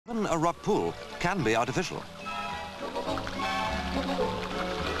even a rock pool can be artificial.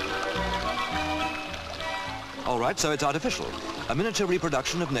 All right, so it's artificial, a miniature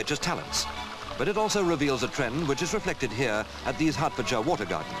reproduction of nature's talents. But it also reveals a trend which is reflected here at these Hertfordshire water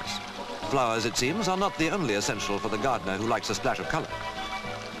gardens. Flowers, it seems, are not the only essential for the gardener who likes a splash of colour.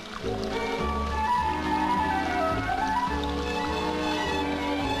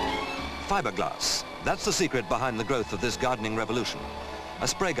 Fibreglass. That's the secret behind the growth of this gardening revolution. A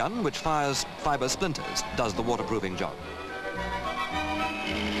spray gun which fires fibre splinters does the waterproofing job.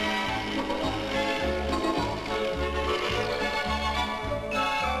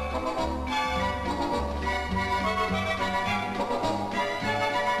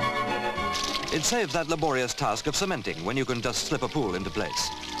 It saves that laborious task of cementing when you can just slip a pool into place.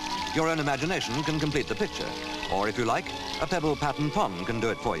 Your own imagination can complete the picture, or if you like, a pebble pattern pond can do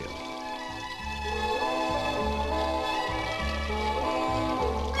it for you.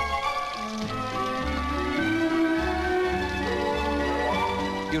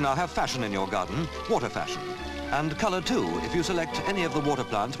 You now have fashion in your garden, water fashion, and colour too if you select any of the water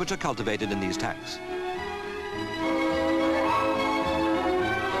plants which are cultivated in these tanks.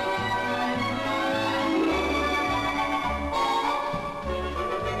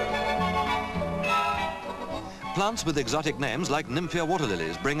 Plants with exotic names like Nymphia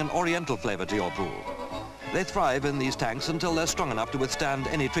water-lilies bring an oriental flavour to your pool. They thrive in these tanks until they're strong enough to withstand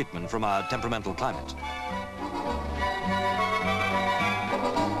any treatment from our temperamental climate.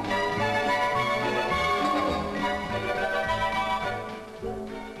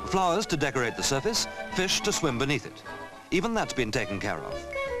 Flowers to decorate the surface, fish to swim beneath it. Even that's been taken care of.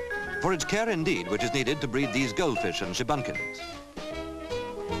 For it's care indeed which is needed to breed these goldfish and shibunkins.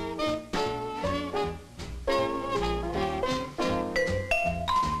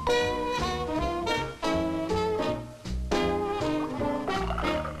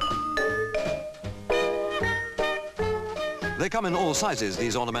 They come in all sizes,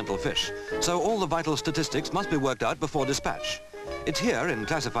 these ornamental fish, so all the vital statistics must be worked out before dispatch. It's here, in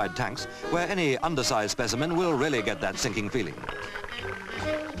classified tanks, where any undersized specimen will really get that sinking feeling.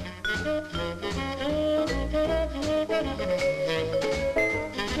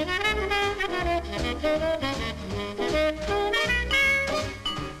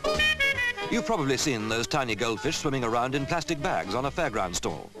 You've probably seen those tiny goldfish swimming around in plastic bags on a fairground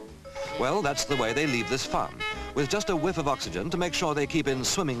stall. Well, that's the way they leave this farm, with just a whiff of oxygen to make sure they keep in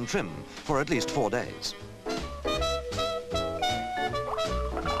swimming trim for at least 4 days.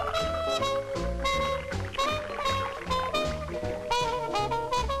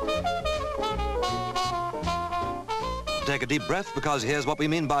 Take a deep breath, because here's what we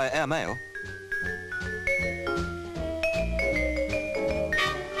mean by airmail.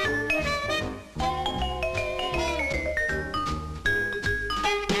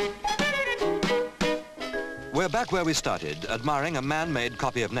 We're back where we started, admiring a man-made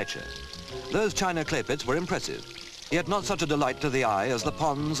copy of nature. Those china clay pits were impressive, yet not such a delight to the eye as the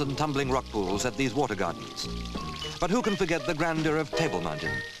ponds and tumbling rock pools at these water gardens. But who can forget the grandeur of Table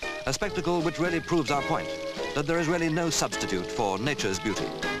Mountain, a spectacle which really proves our point, that there is really no substitute for nature's beauty.